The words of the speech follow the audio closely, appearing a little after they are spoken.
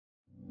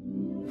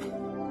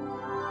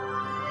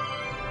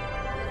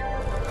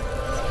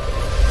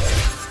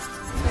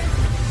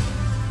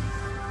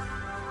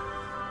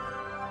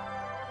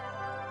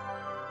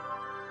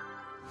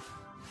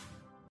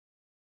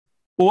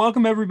Well,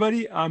 welcome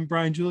everybody. I'm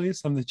Brian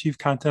Julius. I'm the Chief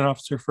Content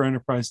Officer for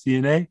Enterprise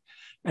DNA.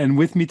 And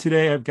with me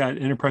today, I've got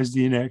Enterprise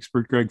DNA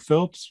expert Greg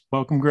Philps.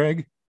 Welcome,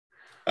 Greg.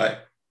 Hi.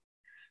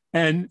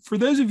 And for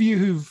those of you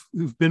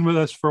who've been with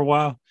us for a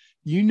while,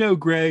 you know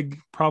Greg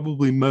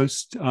probably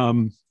most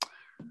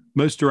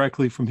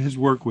directly from his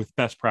work with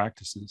best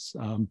practices.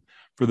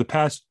 For the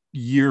past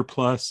year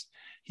plus,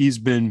 he's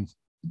been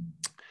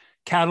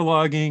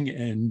cataloging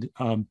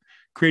and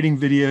creating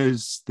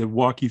videos that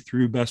walk you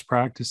through best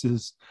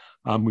practices.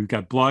 We've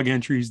got blog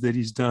entries that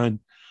he's done.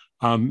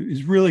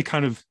 He's really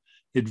kind of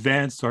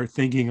advanced our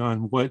thinking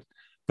on what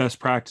best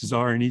practices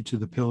are in each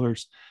of the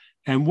pillars.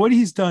 And what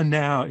he's done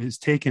now is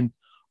taken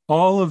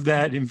all of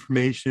that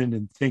information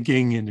and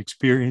thinking and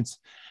experience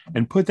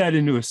and put that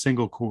into a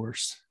single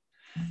course.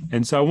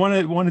 And so I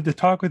wanted to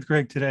talk with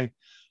Greg today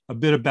a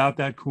bit about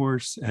that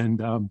course.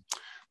 And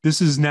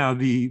this is now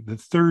the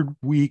third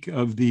week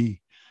of the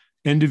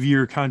end of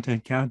year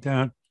content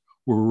countdown.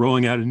 We're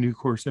rolling out a new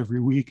course every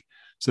week.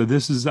 So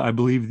this is, I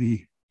believe,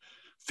 the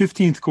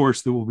 15th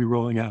course that we'll be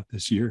rolling out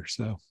this year.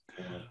 So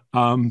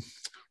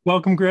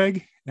welcome,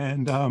 Greg.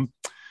 And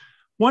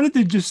wanted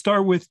to just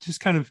start with just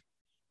kind of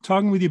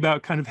talking with you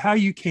about kind of how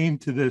you came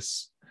to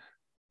this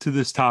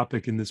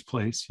topic in this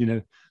place,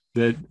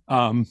 that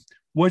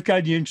what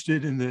got you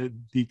interested in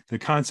the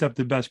concept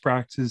of best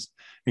practices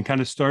and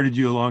kind of started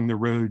you along the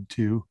road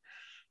to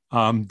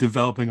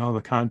developing all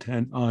the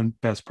content on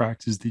best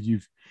practices that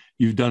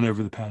you've done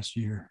over the past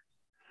year.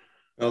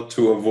 Well,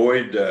 to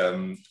avoid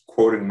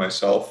quoting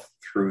myself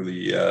through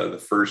the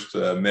first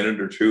minute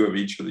or two of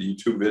each of the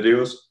YouTube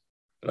videos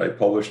that I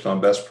published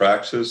on best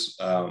practices,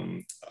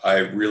 I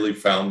really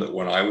found that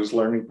when I was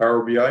learning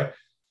Power BI,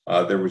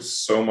 there was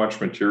so much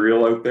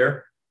material out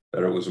there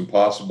that it was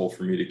impossible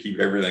for me to keep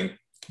everything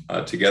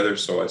together.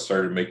 So I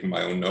started making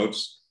my own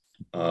notes,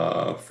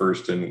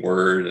 first in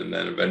Word and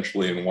then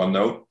eventually in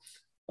OneNote,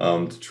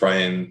 to try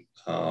and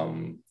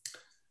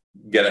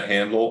get a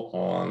handle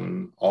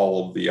on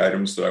all of the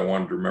items that I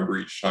wanted to remember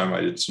each time I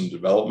did some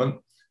development.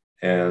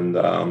 And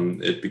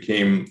it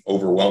became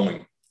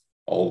overwhelming,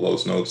 all of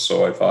those notes.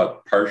 So I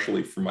thought,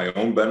 partially for my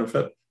own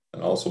benefit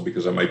and also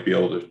because I might be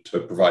able to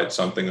provide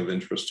something of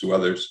interest to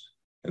others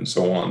and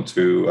so on,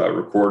 to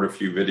record a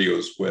few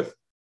videos with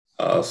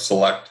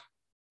select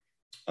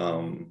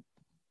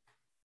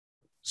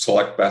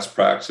best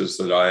practices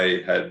that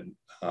I had,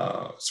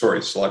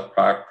 select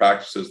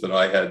practices that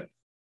I had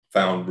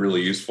found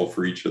really useful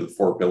for each of the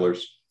four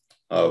pillars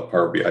of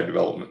Power BI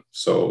development.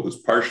 So it was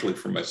partially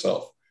for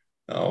myself.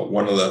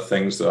 One of the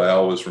things that I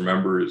always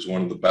remember is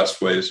one of the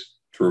best ways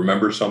to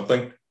remember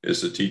something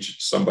is to teach it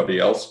to somebody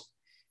else.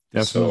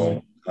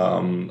 Definitely.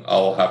 So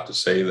I'll have to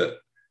say that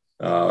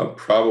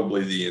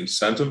probably the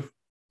incentive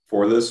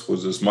for this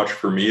was as much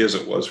for me as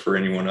it was for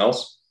anyone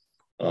else.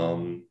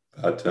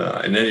 But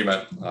in any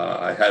event,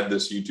 I had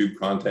this YouTube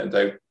content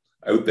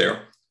out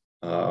there.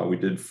 We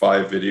did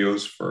 5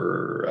 videos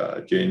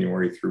for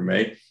January through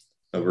May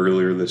of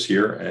earlier this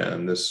year.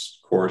 And this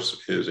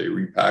course is a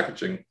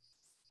repackaging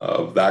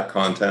of that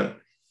content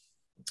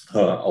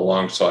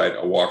alongside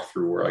a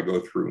walkthrough where I go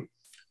through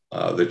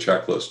the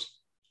checklist,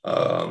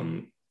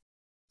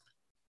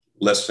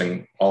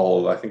 listing all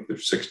of, I think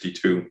there's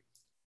 62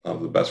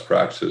 of the best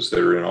practices that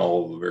are in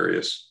all of the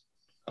various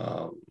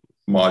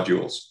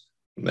modules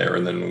there.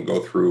 And then we'll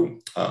go through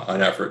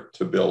an effort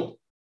to build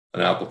an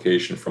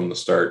application from the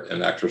start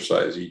and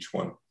exercise each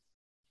one.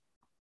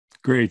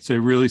 Great. So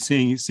really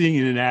seeing it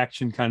in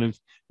action, kind of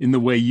in the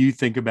way you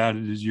think about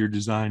it as you're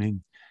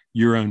designing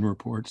your own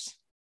reports.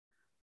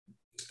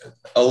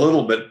 A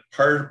little bit.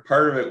 Part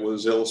of it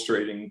was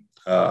illustrating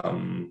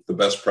the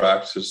best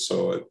practices.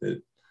 So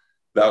that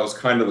was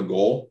kind of the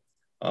goal.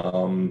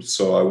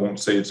 So I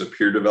won't say it's a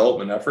peer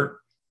development effort.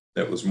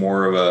 It was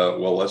more of a,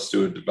 well, let's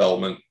do a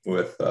development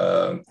with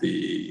I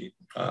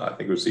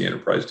think it was the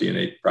Enterprise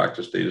DNA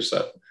practice data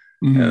set,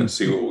 and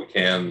see what we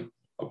can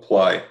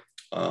apply,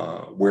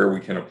 where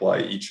we can apply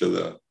each of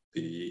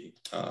the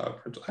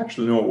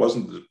actually, no, it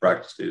wasn't the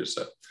practice data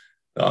set.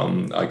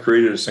 I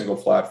created a single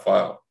flat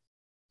file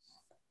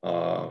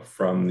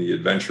from the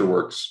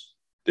AdventureWorks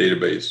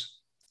database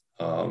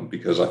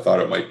because I thought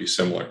it might be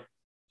similar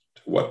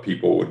to what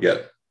people would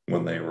get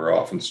when they were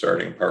often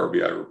starting a Power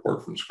BI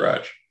report from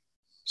scratch.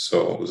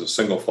 So it was a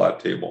single flat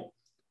table.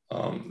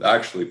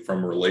 Actually,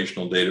 from a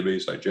relational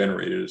database, I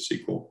generated a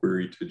SQL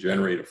query to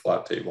generate a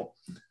flat table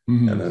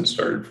and then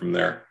started from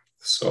there.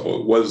 So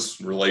it was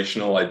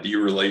relational. I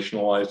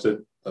de-relationalized it.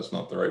 That's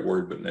not the right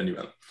word, but in any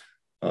event.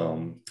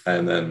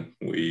 And then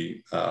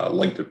we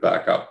linked it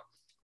back up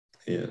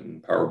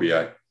in Power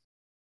BI.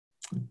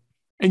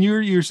 And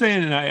you're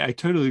saying, and I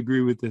totally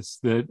agree with this,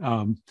 that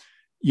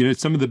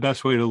some of the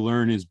best way to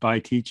learn is by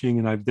teaching,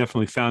 and I've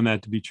definitely found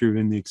that to be true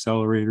in the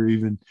accelerator.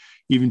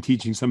 Even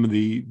teaching some of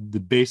the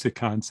basic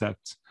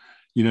concepts,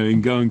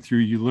 in going through,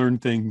 you learn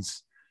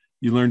things.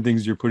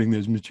 You're putting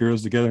those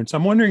materials together, and so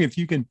I'm wondering if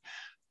you can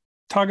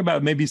talk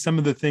about maybe some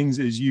of the things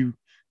as you've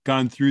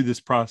gone through this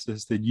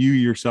process that you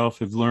yourself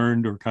have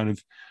learned or kind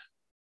of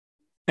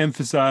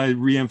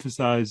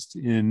re-emphasized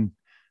in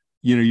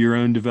your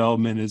own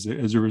development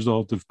as a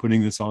result of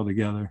putting this all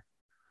together?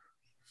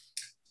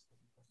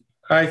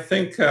 I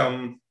think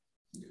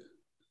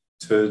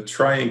to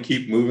try and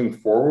keep moving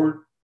forward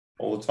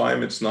all the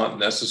time, it's not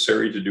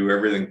necessary to do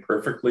everything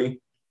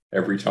perfectly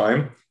every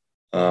time.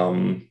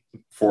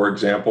 For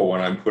example,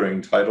 when I'm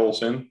putting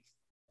titles in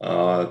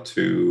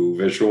to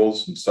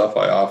visuals and stuff,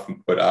 I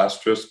often put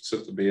asterisks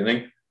at the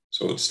beginning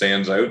so it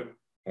stands out,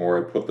 or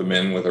I put them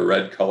in with a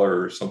red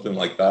color or something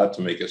like that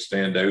to make it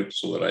stand out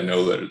so that I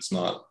know that it's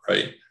not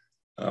right.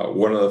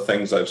 One of the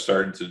things I've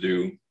started to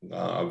do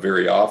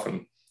very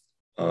often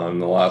in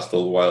the last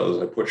little while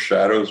is I put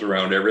shadows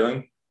around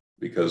everything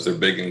because they're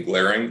big and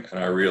glaring. And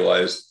I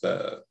realized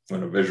that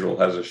when a visual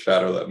has a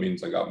shadow, that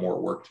means I got more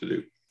work to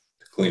do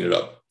to clean it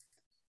up.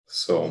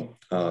 So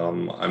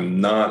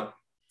I'm not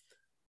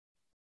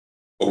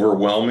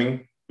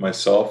overwhelming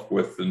myself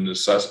with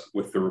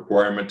the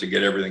requirement to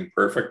get everything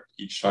perfect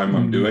each time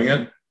I'm doing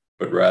it,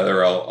 but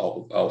rather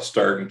I'll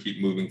start and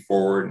keep moving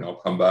forward, and I'll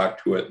come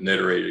back to it and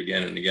iterate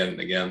again and again and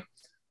again.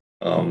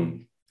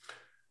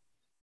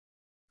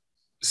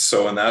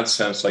 So in that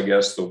sense, I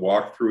guess the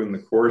walkthrough in the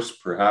course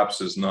perhaps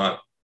is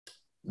not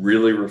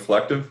really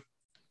reflective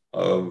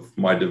of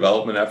my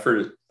development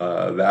effort.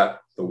 That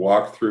the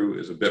walkthrough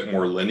is a bit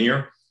more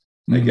linear,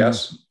 I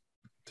guess,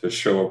 to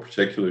show a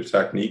particular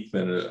technique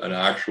than an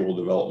actual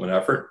development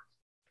effort.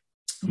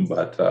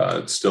 But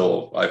it's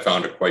still, I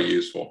found it quite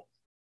useful,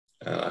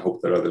 and I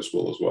hope that others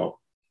will as well.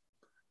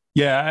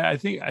 Yeah, I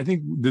think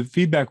the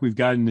feedback we've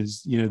gotten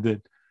is,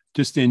 that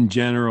just in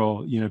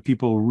general,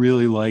 people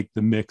really like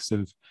the mix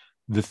of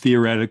the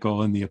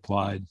theoretical and the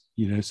applied.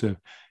 So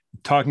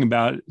talking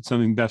about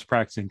something best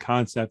practice in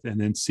concept and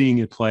then seeing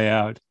it play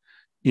out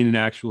in an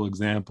actual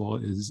example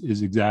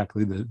is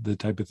exactly the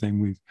type of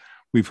thing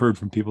we've heard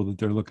from people that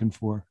they're looking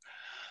for.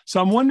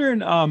 So I'm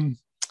wondering,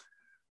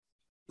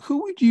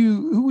 who would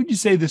you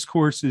say this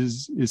course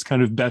is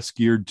kind of best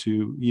geared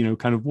to?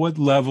 Kind of what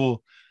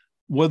level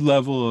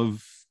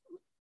of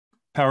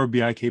Power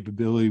BI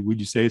capability would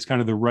you say is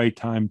kind of the right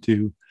time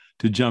to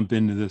jump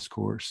into this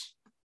course?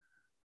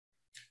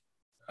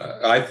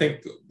 I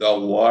think a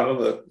lot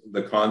of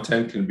the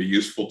content can be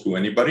useful to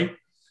anybody.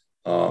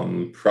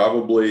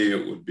 Probably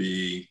it would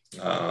be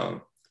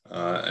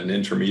an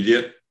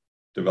intermediate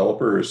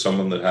developer or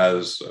someone that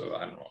has,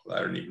 I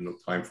don't even know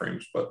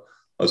timeframes, but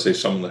let's say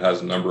someone that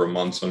has a number of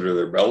months under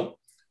their belt.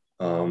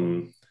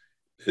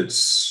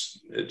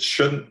 It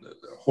shouldn't,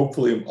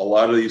 hopefully a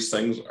lot of these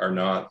things are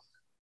not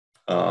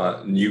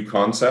new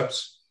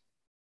concepts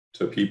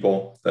to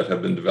people that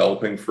have been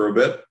developing for a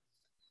bit.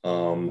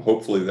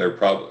 Hopefully they're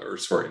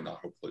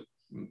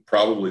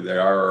probably they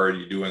are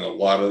already doing a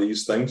lot of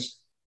these things.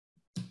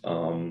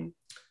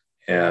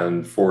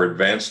 And for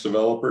advanced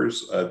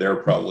developers, they're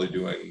probably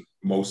doing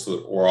most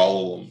of or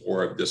all of them,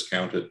 or have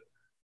discounted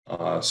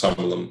some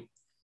of them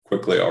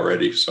quickly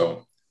already.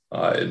 So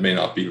it may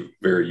not be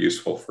very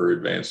useful for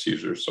advanced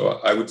users. So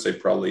I would say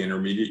probably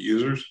intermediate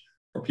users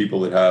or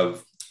people that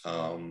have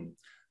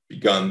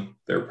begun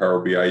their Power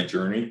BI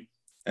journey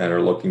and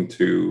are looking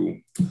to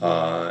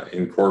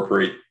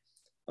incorporate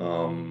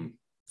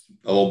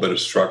a little bit of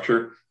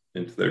structure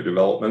into their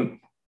development.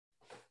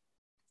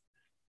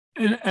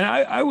 And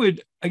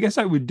I guess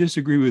I would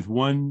disagree with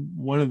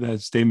one of the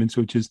statements,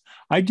 which is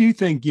I do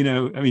think,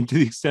 to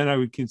the extent I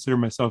would consider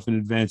myself an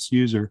advanced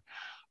user,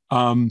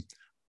 I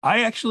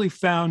actually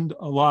found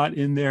a lot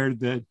in there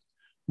that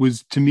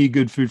was, to me,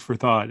 good food for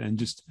thought. And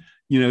just,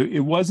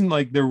 it wasn't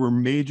like there were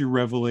major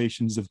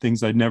revelations of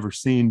things I'd never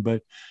seen,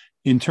 but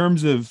in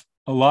terms of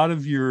a lot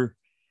of your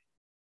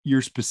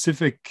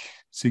specific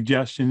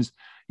suggestions,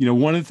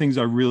 one of the things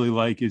I really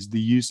like is the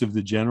use of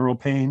the general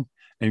pane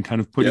and kind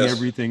of putting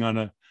everything on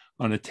a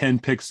 10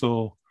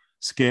 pixel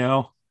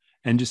scale,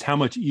 and just how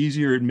much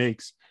easier it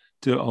makes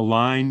to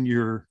align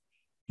your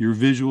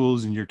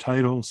visuals and your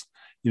titles.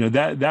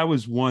 That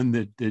was one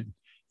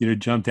that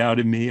jumped out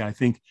at me. I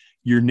think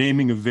your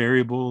naming of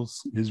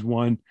variables is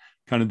one,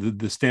 kind of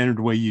the standard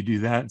way you do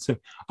that. So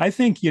I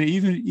think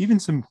even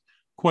some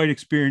quite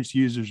experienced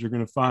users are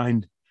going to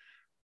find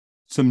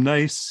some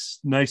nice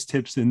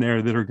tips in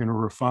there that are going to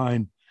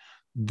refine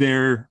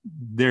their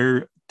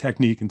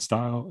technique and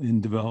style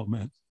in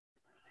development.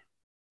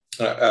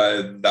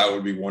 That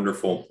would be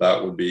wonderful.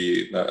 That would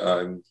be,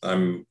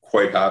 I'm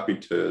quite happy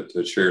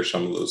to share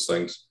some of those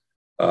things.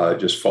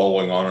 Just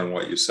following on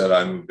what you said,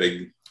 I'm a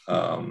big,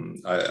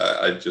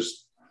 I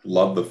just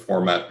love the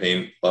format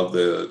pane, love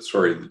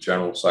the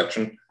general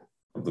section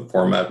of the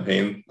format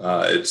pane.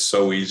 It's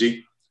so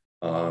easy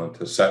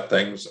to set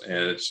things,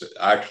 and it's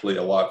actually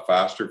a lot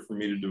faster for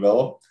me to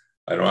develop.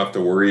 I don't have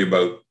to worry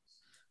about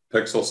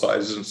pixel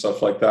sizes and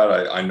stuff like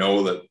that. I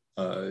know that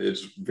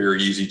it's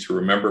very easy to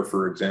remember,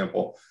 for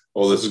example,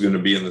 this is going to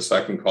be in the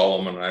second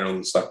column, and I know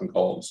the second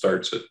column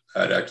starts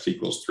at x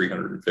equals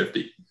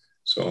 350.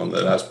 So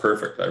that's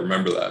perfect. I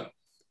remember that.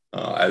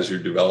 As you're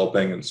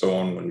developing and so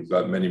on, when you've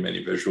got many,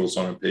 many visuals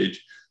on a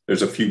page,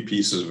 there's a few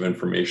pieces of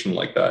information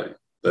like that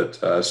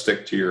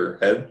stick to your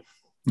head,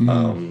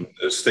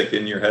 stick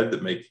in your head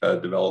that make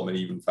development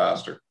even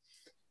faster.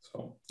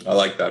 So I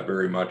like that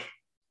very much.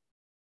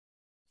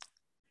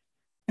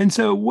 And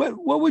so what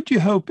would you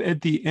hope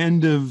at the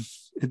end of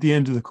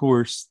the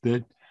course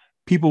that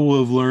people will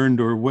have learned,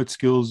 or what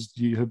skills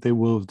do you hope they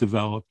will have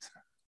developed?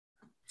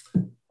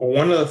 Well,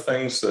 one of the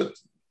things that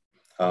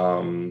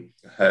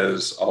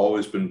has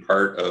always been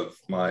part of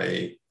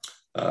my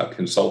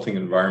consulting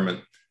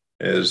environment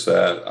is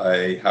that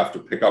I have to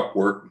pick up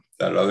work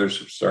that others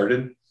have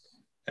started,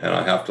 and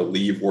I have to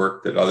leave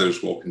work that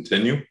others will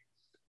continue.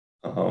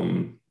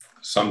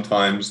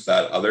 Sometimes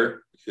that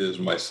other is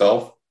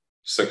myself,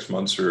 6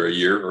 months or a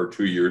year or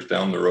 2 years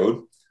down the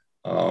road.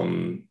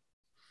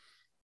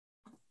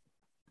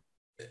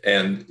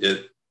 And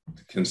it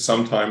can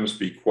sometimes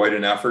be quite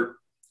an effort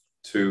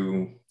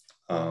to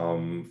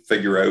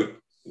figure out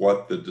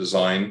what the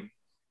design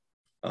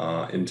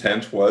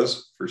intent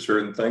was for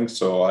certain things.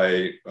 So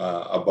I,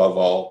 above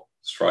all,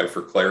 strive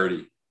for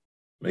clarity.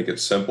 Make it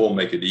simple,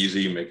 make it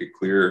easy, make it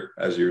clear.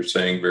 As you're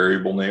saying,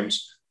 variable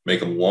names,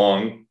 make them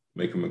long,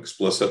 make them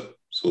explicit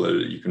so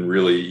that you can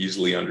really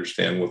easily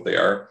understand what they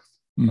are.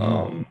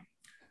 Mm-hmm.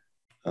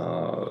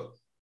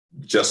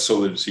 Just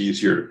so that it's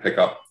easier to pick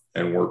up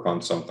and work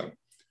on something.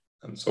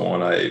 And so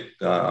when I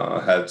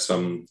had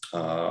some,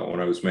 when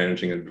I was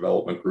managing a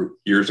development group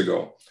years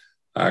ago,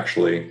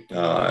 actually,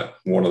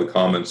 one of the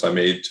comments I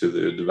made to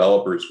the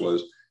developers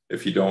was,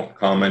 if you don't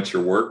comment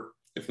your work,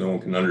 if no one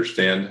can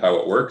understand how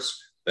it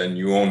works, then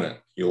you own it.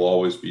 You'll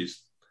always be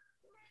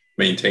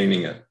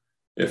maintaining it.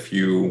 If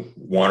you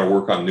want to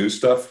work on new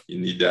stuff,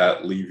 you need to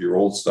leave your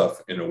old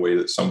stuff in a way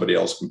that somebody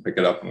else can pick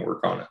it up and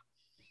work on it.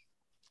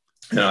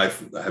 And I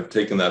have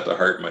taken that to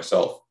heart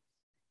myself.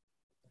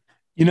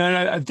 You know,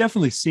 and I've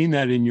definitely seen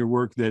that in your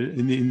work, that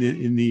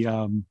in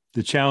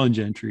the challenge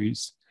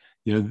entries.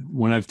 You know,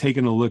 when I've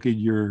taken a look at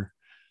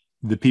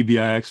the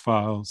PBIX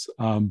files,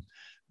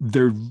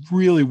 they're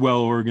really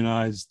well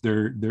organized.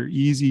 They're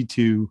easy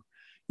to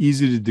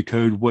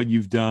decode what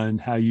you've done,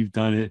 how you've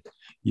done it.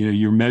 You know,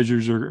 your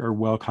measures are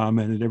well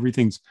commented.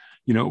 Everything's,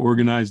 you know,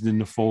 organized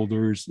into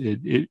folders.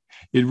 It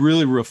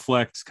really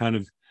reflects kind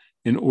of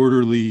an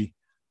orderly,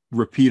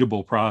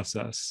 repeatable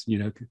process. You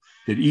know,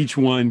 that each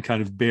one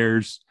kind of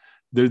bears.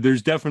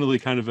 There's definitely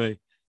kind of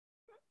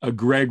a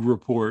Greg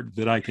report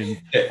that I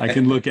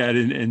can look at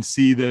and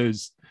see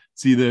those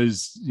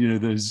you know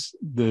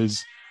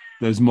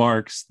those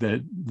marks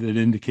that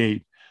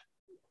indicate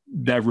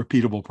that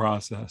repeatable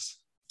process.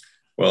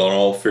 Well, in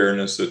all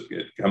fairness,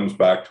 it comes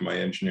back to my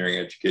engineering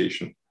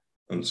education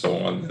and so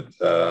on.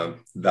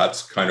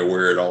 That's kind of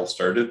where it all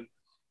started,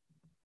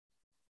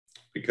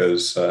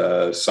 because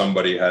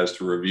somebody has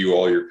to review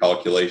all your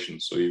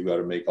calculations. So you've got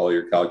to make all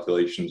your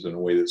calculations in a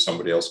way that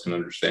somebody else can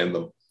understand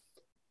them.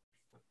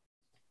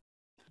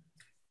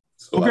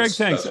 So well, Greg,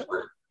 thanks.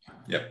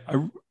 Yeah.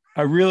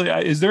 I really,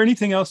 is there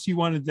anything else you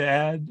wanted to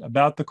add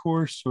about the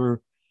course,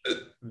 or?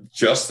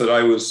 Just that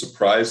I was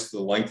surprised the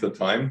length of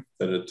time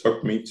that it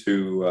took me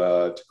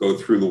to go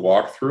through the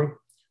walkthrough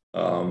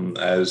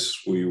as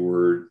we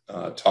were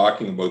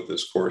talking about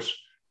this course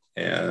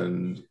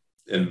and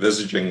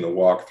envisaging the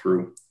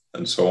walkthrough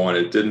and so on.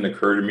 It didn't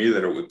occur to me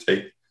that it would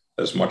take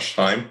as much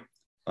time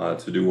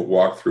to do a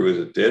walkthrough as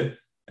it did.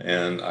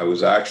 And I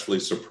was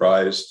actually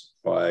surprised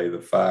by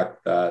the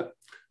fact that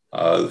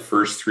the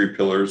first three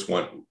pillars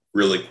went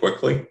really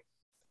quickly.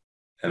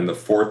 And the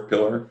fourth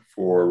pillar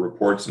for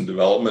reports and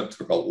development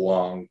took a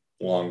long,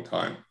 long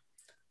time.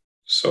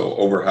 So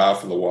over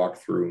half of the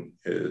walkthrough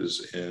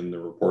is in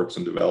the reports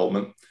and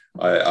development.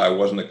 I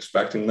wasn't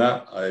expecting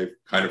that. I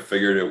kind of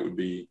figured it would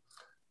be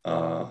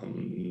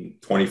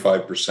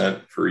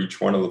 25% for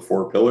each one of the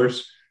four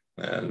pillars,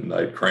 and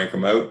I'd crank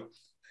them out.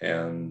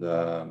 And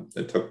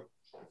it took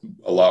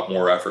a lot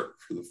more effort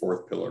for the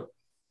fourth pillar.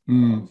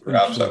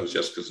 Perhaps that was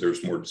just because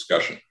there's more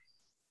discussion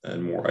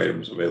and more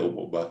items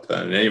available. But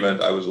in any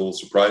event, I was a little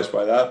surprised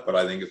by that, but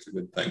I think it's a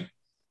good thing.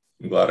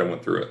 I'm glad I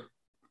went through it.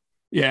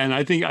 Yeah, and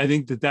I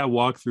think that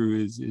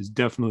walkthrough is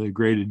definitely a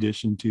great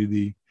addition to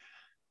the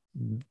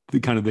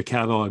kind of the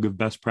catalog of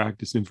best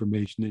practice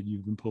information that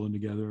you've been pulling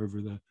together over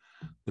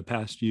the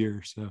past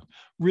year. So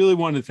really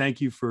want to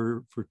thank you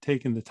for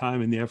taking the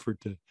time and the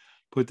effort to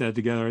put that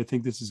together. I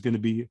think this is going to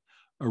be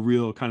a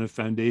real kind of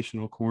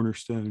foundational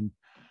cornerstone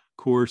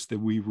course that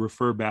we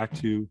refer back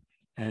to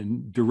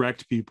and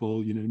direct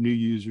people, you know, new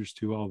users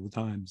to all the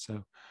time.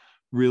 So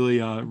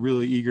really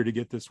eager to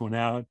get this one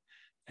out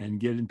and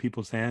get in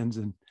people's hands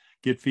and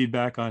get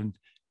feedback on,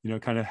 you know,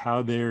 kind of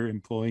how they're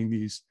employing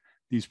these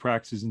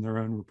practices in their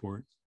own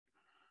report.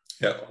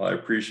 Yeah, well, I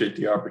appreciate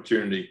the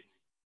opportunity.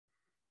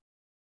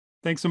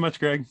 Thanks so much,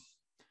 Greg.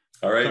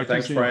 All right,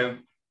 thanks, Brian.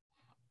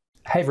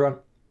 Hey everyone,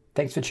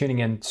 thanks for tuning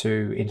in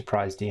to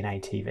Enterprise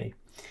DNA TV.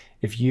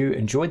 If you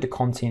enjoyed the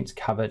content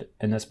covered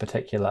in this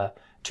particular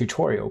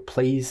tutorial,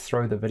 please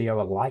throw the video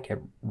a like.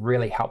 It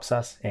really helps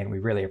us and we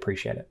really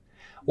appreciate it.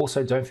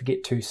 Also, don't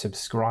forget to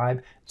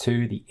subscribe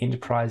to the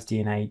Enterprise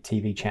DNA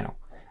TV channel.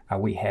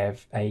 We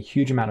have a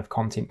huge amount of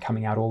content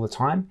coming out all the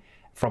time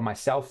from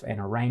myself and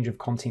a range of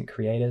content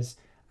creators,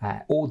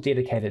 all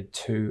dedicated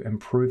to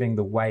improving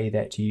the way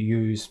that you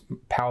use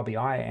Power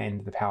BI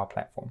and the Power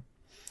Platform.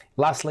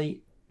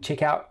 Lastly,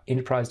 check out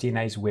Enterprise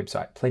DNA's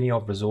website. Plenty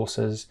of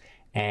resources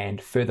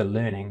and further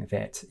learning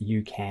that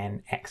you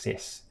can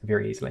access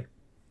very easily.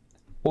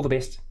 All the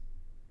best.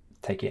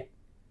 Take care.